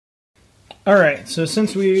All right, so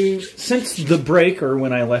since the break, or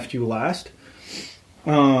when I left you last,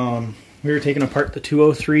 we were taking apart the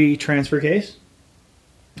 203 transfer case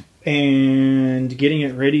and getting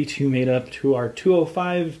it ready to mate up to our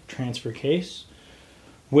 205 transfer case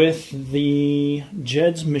with the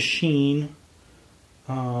Jeds Machine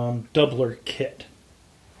doubler kit.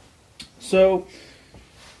 So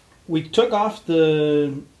we took off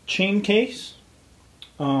the chain case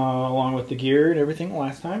along with the gear and everything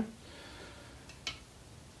last time.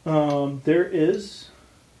 There is,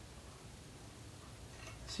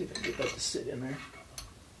 let's see if I can get that to sit in there.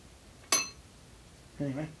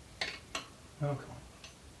 Anyway, okay.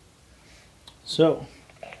 So,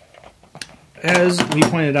 as we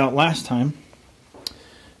pointed out last time,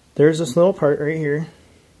 there's this little part right here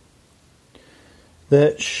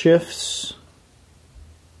that shifts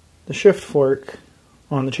the shift fork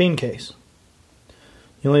on the chain case.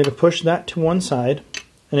 You'll need to push that to one side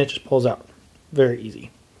and it just pulls out. Very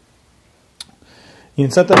easy. You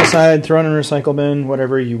can set that aside, throw it in a recycle bin,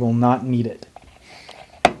 whatever, you will not need it.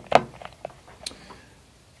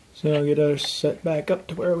 So I'll get us set back up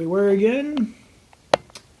to where we were again.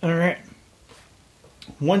 Alright.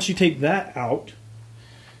 Once you take that out,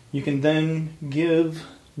 you can then give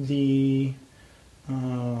the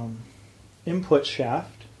input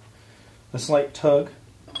shaft a slight tug.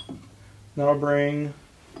 That'll bring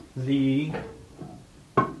the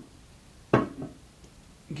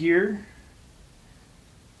gear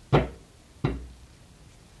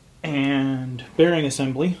and bearing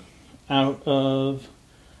assembly out of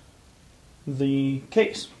the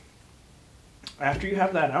case. After you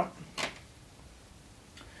have that out,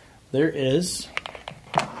 there is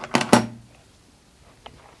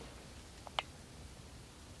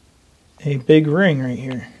a big ring right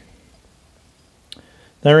here.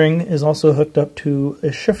 That ring is also hooked up to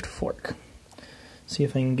a shift fork. See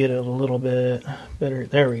if I can get it a little bit better.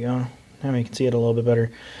 There we go. Now we can see it a little bit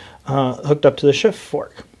better. Hooked up to the shift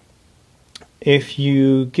fork. If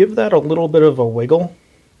you give that a little bit of a wiggle,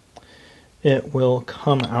 it will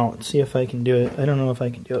come out. See if I can do it. I don't know if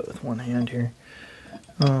I can do it with one hand here.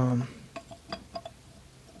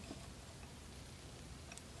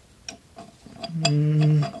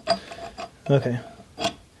 Okay.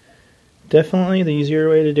 Definitely the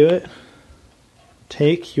easier way to do it.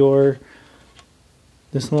 Take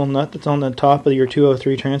this little nut that's on the top of your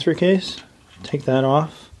 203 transfer case. Take that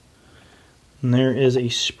off. And there is a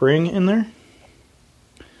spring in there.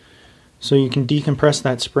 So you can decompress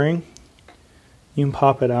that spring. You can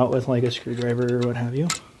pop it out with like a screwdriver or what have you.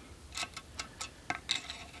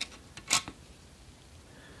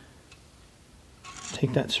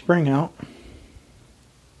 Take that spring out.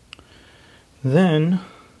 Then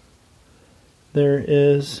there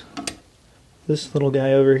is this little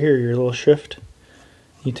guy over here, your little shift.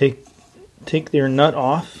 You take your nut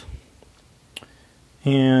off.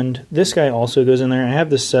 And this guy also goes in there. I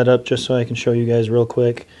have this set up just so I can show you guys real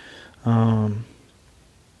quick how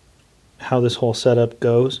this whole setup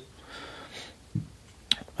goes.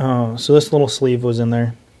 So this little sleeve was in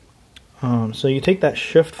there. So you take that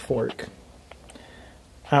shift fork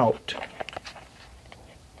out.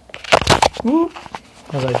 Whoop.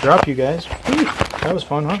 As I drop you guys. Whew, that was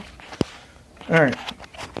fun, huh? Alright.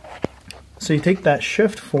 So you take that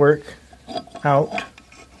shift fork out.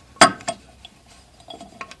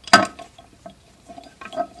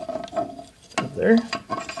 Up there.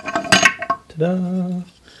 Ta-da!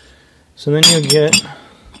 So then you get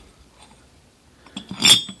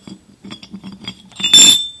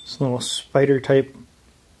this little spider type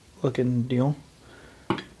looking deal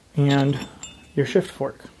and your shift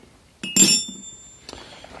fork.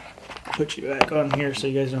 Put you back on here so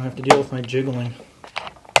you guys don't have to deal with my jiggling.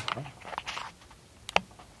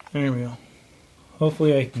 There we go.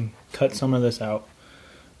 Hopefully I can cut some of this out.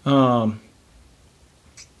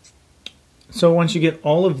 So once you get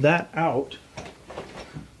all of that out,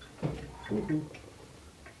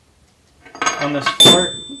 on this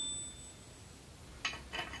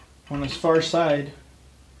far side,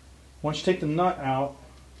 once you take the nut out,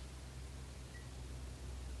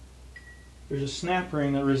 there's a snap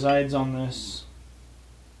ring that resides on this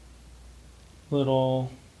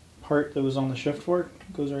little part that was on the shift fork.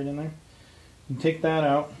 It goes right in there. You can take that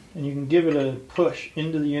out and you can give it a push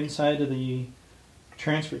into the inside of the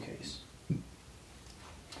transfer case.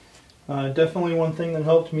 Definitely one thing that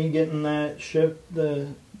helped me getting that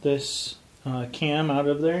this cam out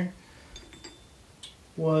of there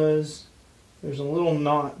was there's a little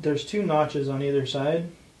knot. There's two notches on either side.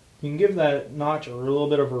 You can give that notch a little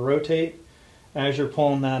bit of a rotate as you're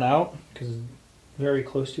pulling that out because it's very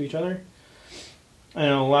close to each other, and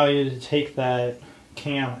it'll allow you to take that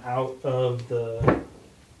cam out of the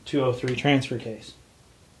 203 transfer case.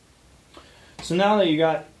 So now that you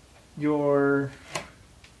got your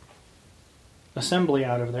assembly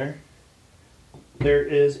out of there, there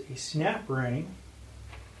is a snap ring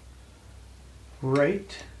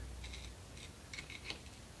right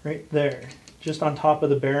there, just on top of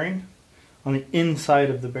the bearing, on the inside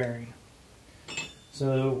of the bearing.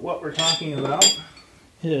 So what we're talking about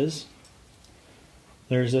is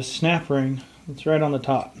there's a snap ring that's right on the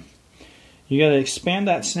top. You got to expand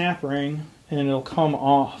that snap ring and it'll come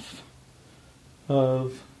off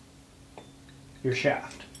of your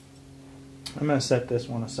shaft. I'm going to set this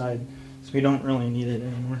one aside so we don't really need it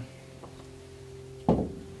anymore.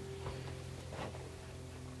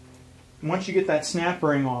 Once you get that snap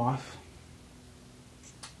ring off,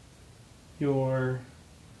 your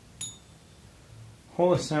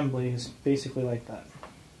whole assembly is basically like that.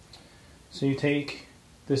 So you take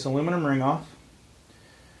this aluminum ring off,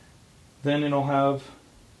 then it'll have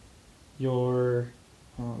your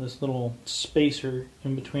this little spacer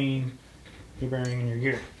in between your bearing and your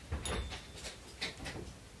gear.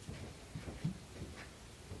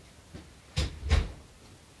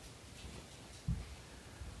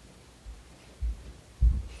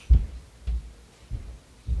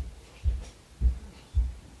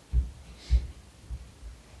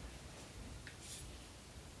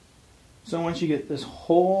 So once you get this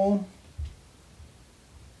whole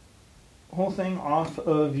thing off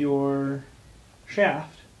of your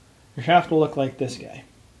shaft will look like this guy.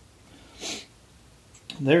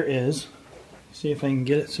 There is, see if I can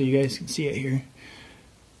get it so you guys can see it here.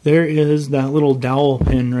 There is that little dowel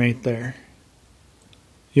pin right there.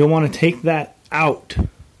 You'll want to take that out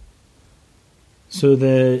so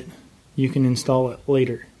that you can install it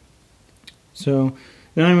later. So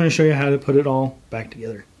then I'm going to show you how to put it all back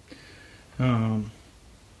together.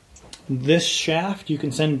 This shaft you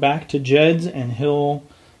can send back to Jeds and he'll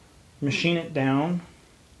machine it down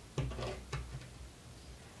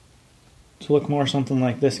to look more something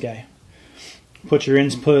like this guy. Put your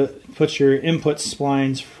input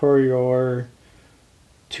splines for your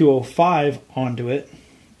 205 onto it,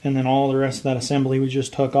 and then all the rest of that assembly we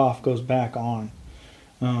just took off goes back on.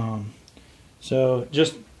 So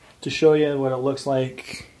just to show you what it looks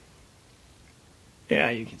like, yeah,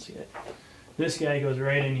 you can see it. This guy goes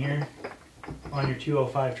right in here on your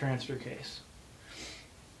 205 transfer case.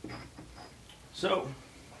 So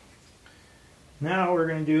now we're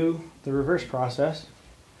going to do the reverse process,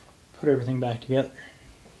 put everything back together.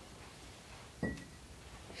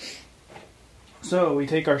 So we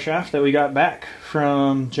take our shaft that we got back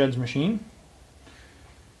from Jeds Machine,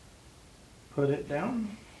 put it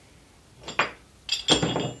down,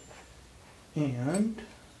 and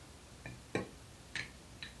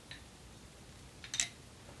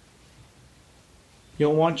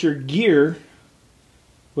you'll want your gear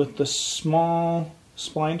with the small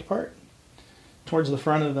splined part towards the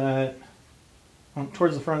front of that,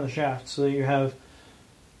 towards the front of the shaft, so that you have,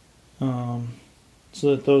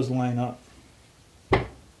 so that those line up.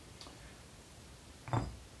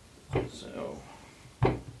 So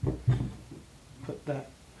put that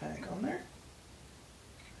back on there.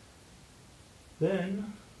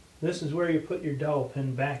 Then this is where you put your dowel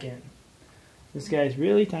pin back in. This guy's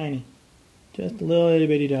really tiny. Just a little itty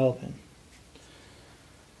bitty dowel pin.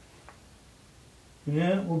 And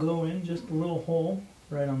that will go in just a little hole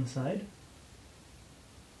right on the side.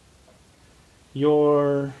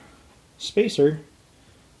 Your spacer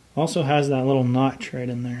also has that little notch right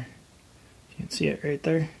in there. You can see it right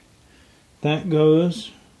there. That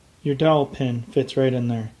goes, your dowel pin fits right in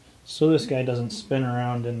there. So this guy doesn't spin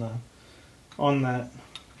around in the on that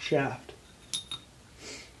shaft.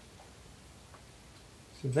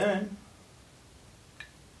 So then,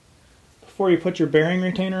 before you put your bearing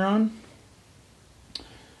retainer on,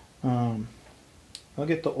 I'll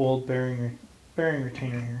get the old bearing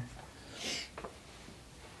retainer here.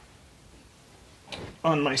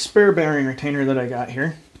 On my spare bearing retainer that I got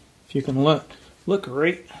here, if you can look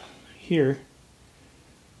right here,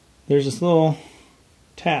 there's this little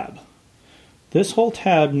tab. This whole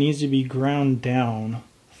tab needs to be ground down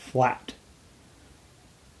flat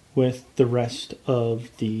with the rest of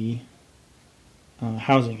the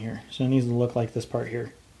housing here. So it needs to look like this part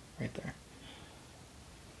here, right there.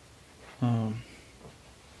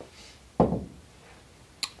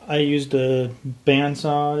 I used a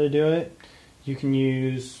bandsaw to do it. You can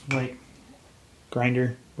use like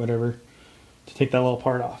grinder, whatever, to take that little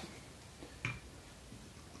part off.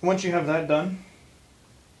 Once you have that done,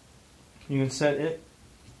 you can set it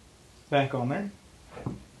back on there.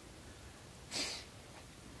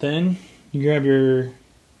 Then you grab your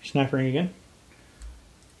snap ring again,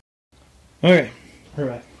 Okay, we're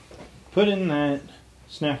back. Put in that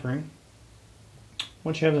snap ring.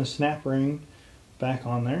 Once you have the snap ring back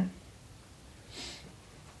on there,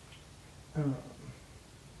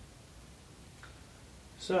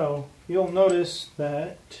 so you'll notice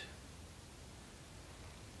that.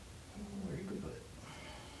 Where did we put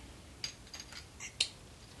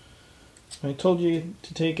it? I told you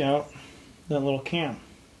to take out that little cam.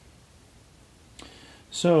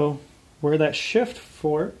 So where that shift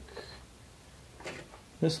fork,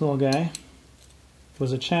 this little guy,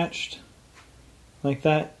 was attached like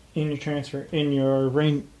that in your transfer, in your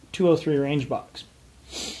 203 range box.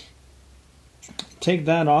 Take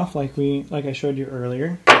that off like I showed you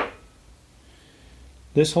earlier.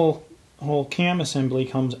 This whole cam assembly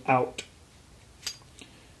comes out.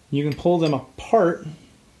 You can pull them apart.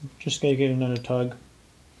 Just gotta get another tug.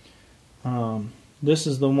 This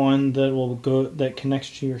is the one that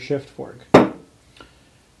connects to your shift fork.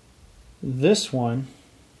 This one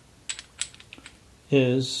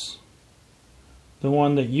is the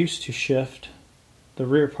one that used to shift the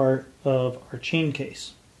rear part of our chain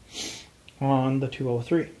case on the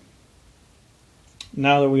 203.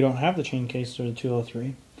 Now that we don't have the chain case for the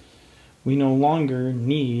 203, we no longer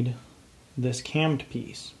need this cammed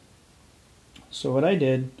piece. So what I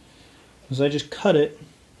did was I just cut it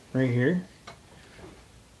right here,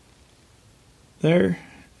 there,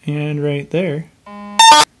 and right there.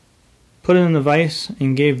 Put it in the vise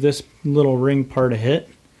and gave this little ring part a hit,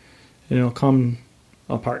 and it'll come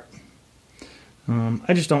apart.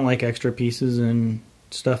 I just don't like extra pieces and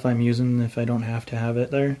stuff I'm using. If I don't have to have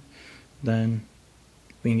it there, then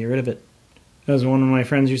we can get rid of it. As one of my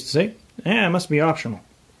friends used to say, it must be optional.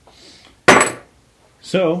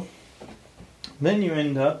 So then you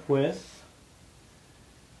end up with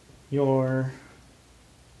your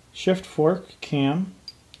shift fork cam,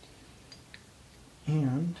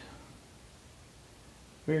 and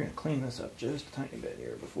we're going to clean this up just a tiny bit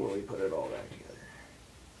here before we put it all back together.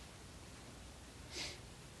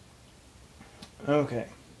 Okay,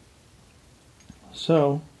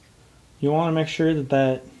 so you want to make sure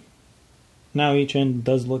that now each end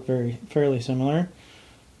does look fairly similar.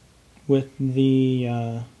 With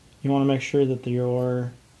the you want to make sure that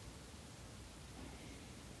your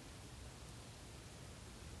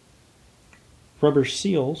rubber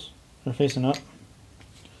seals are facing up.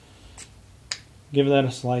 Give that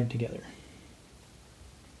a slide together.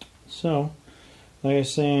 So, like I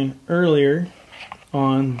was saying earlier,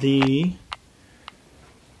 on the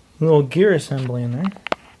little gear assembly in there,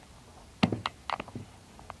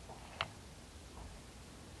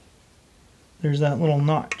 there's that little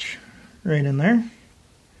notch right in there.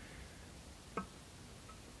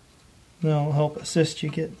 That'll help assist you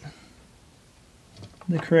get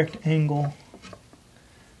the correct angle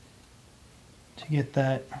to get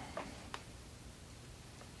that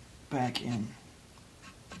back in.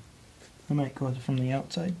 I might go from the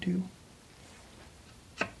outside too.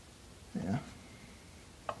 Yeah.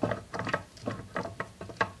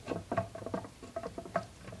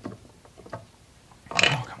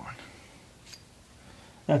 Oh, come on.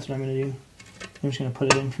 That's what I'm going to do. I'm just going to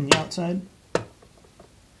put it in from the outside.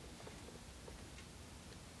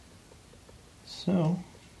 So,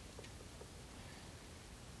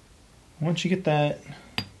 once you get that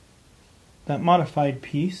modified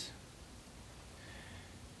piece,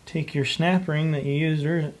 take your snap ring that you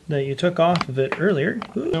used that you took off of it earlier.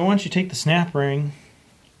 Now once you take the snap ring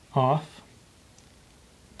off,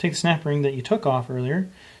 take the snap ring that you took off earlier,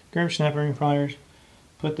 grab your snap ring pliers,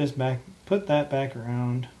 put that back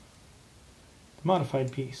around the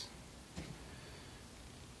modified piece.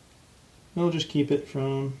 It'll just keep it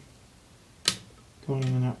from going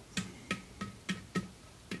in and out.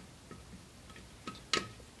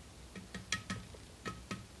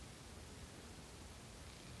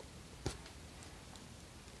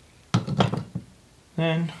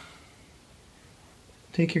 Then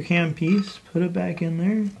take your cam piece, put it back in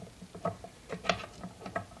there,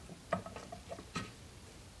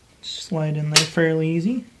 slide in there fairly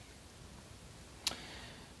easy,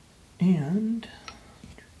 and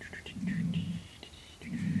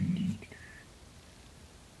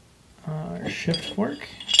our shift fork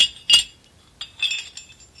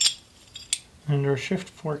and our shift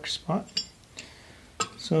fork spot.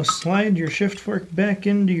 So slide your shift fork back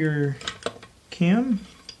into your cam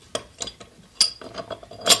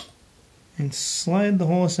and slide the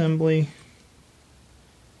whole assembly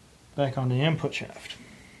back onto the input shaft.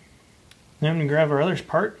 Then we grab our other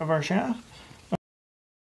part of our shaft,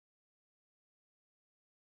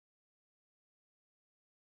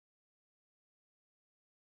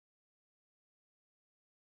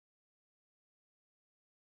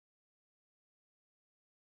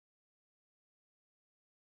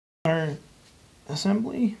 Our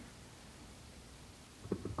assembly.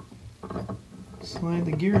 Slide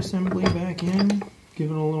the gear assembly back in,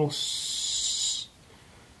 give it a little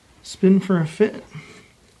spin for a fit.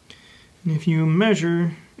 And if you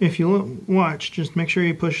measure, if you watch, just make sure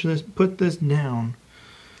you put this down,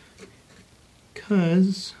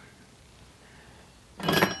 because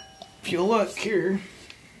if you look here,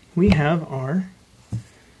 we have our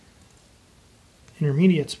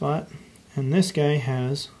intermediate spot, and this guy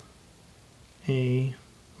has a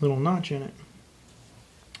little notch in it.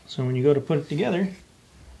 So when you go to put it together,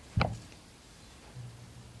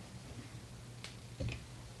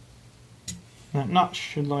 that notch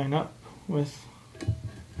should line up with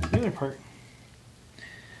the other part.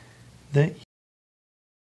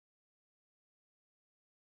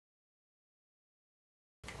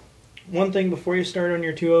 One thing before you start on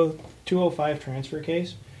your 205 transfer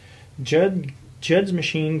case, Jeds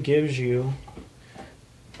Machine gives you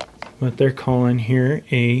what they're calling here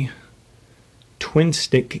a twin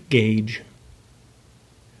stick gauge.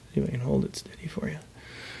 See if I can hold it steady for you.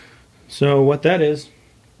 So what that is,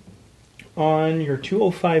 on your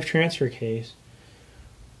 205 transfer case,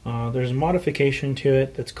 there's a modification to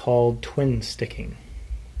it that's called twin sticking.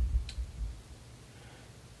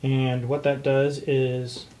 And what that does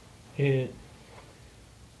is it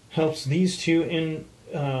helps these two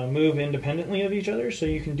move independently of each other, so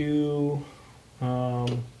you can do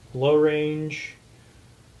low range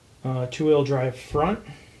two-wheel drive front,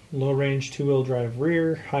 low range two-wheel drive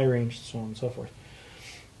rear, high range, so on and so forth.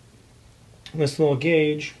 This little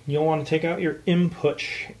gauge, you'll want to take out your input,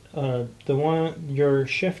 your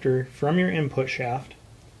shifter from your input shaft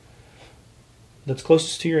that's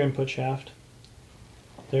closest to your input shaft.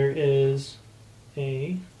 There is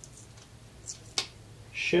a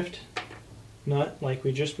shift nut like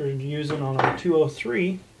we just were using on our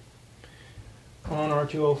 203 on our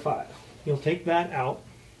 205. You'll take that out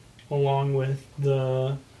along with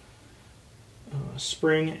the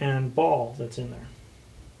spring and ball that's in there.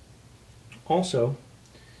 Also,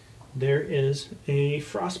 there is a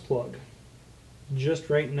frost plug just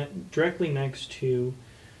directly next to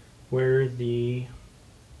where the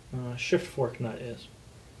shift fork nut is.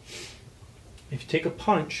 If you take a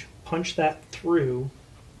punch that through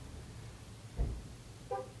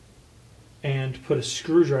and put a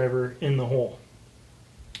screwdriver in the hole.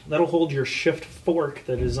 That'll hold your shift fork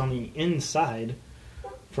that is on the inside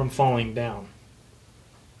from falling down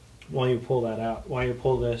while you pull that out, while you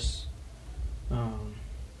pull this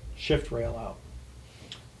shift rail out.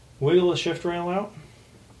 Wiggle the shift rail out,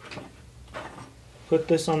 put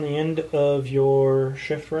this on the end of your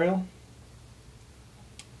shift rail,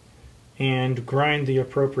 and grind the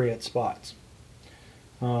appropriate spots.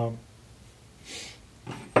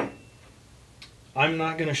 I'm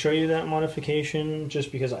not going to show you that modification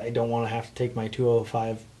just because I don't want to have to take my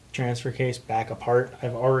 205 transfer case back apart.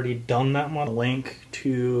 I've already done that link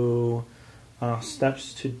to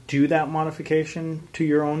steps to do that modification to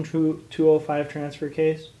your own 205 transfer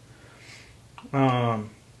case. So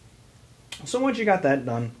once you got that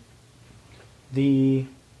done, the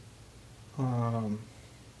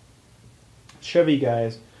Chevy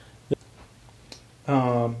guys,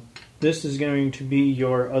 this is going to be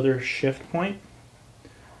your other shift point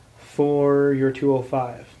for your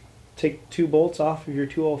 205. Take 2 bolts off of your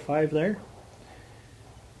 205 there,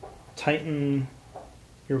 tighten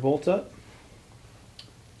your bolts up,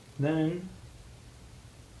 then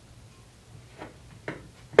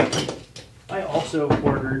I also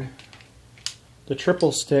ordered the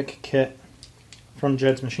triple stick kit from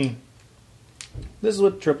Jeds Machine. This is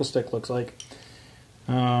what the triple stick looks like.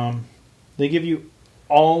 They give you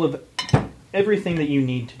all of everything that you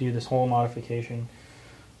need to do this whole modification.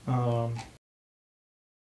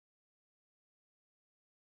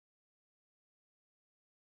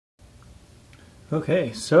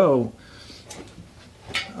 Okay, so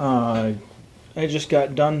I just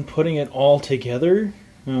got done putting it all together.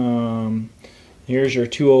 Here's your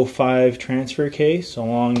 205 transfer case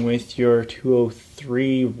along with your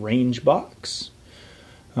 203 range box.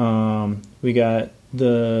 We got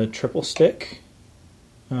the triple stick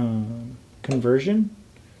conversion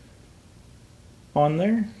on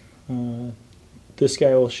there. This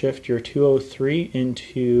guy will shift your 203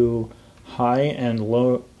 into high,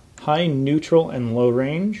 neutral, and low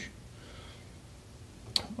range.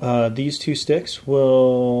 These 2 sticks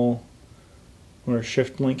will, or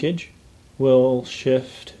shift linkage, will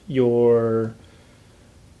shift your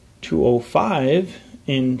 205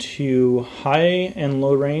 into high and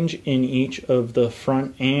low range in each of the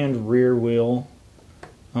front and rear wheel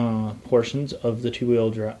portions of the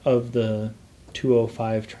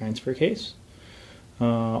 205 transfer case.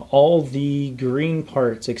 All the green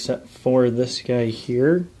parts except for this guy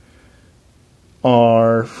here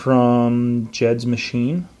are from Jeds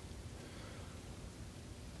Machine.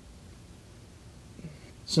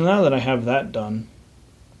 So now that I have that done,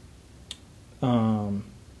 the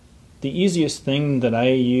easiest thing that I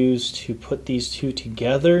used to put these two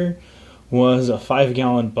together was a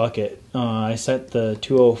 5-gallon bucket. I set the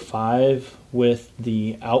 205 with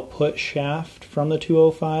the output shaft from the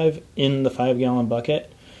 205 in the 5-gallon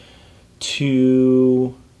bucket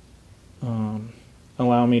to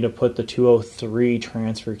allow me to put the 203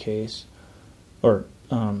 transfer case, or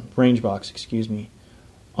range box, excuse me,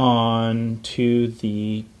 onto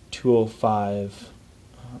the 205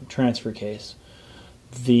 transfer case.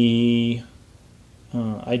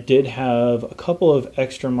 I did have a couple of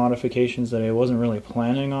extra modifications that I wasn't really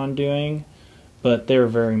planning on doing, but they were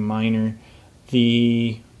very minor.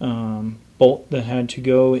 The bolt that had to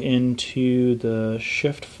go into the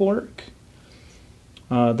shift fork,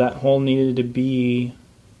 that hole needed to be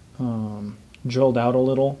drilled out a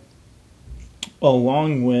little,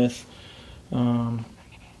 along with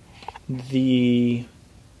the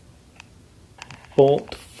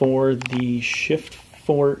bolt for the shift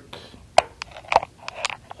fork.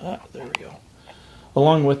 There we go.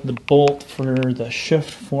 Along with the bolt for the shift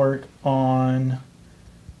fork on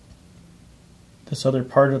this other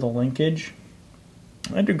part of the linkage.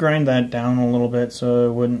 I had to grind that down a little bit so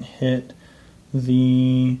it wouldn't hit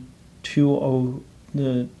the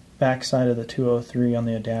back side of the 203 on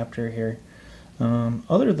the adapter here.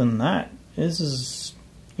 Other than that, this is,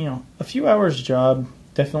 a few hours job.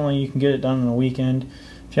 Definitely you can get it done in a weekend.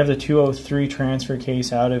 If you have the 203 transfer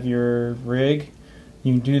case out of your rig,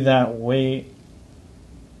 you can do that way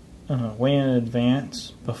in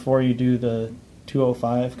advance before you do the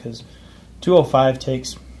 205, because 205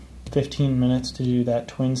 takes 15 minutes to do that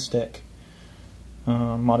twin stick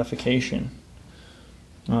modification.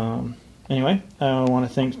 Anyway, I want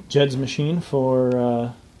to thank Jeds Machine for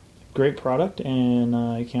a great product, and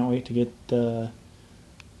I can't wait to get to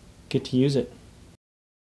use it.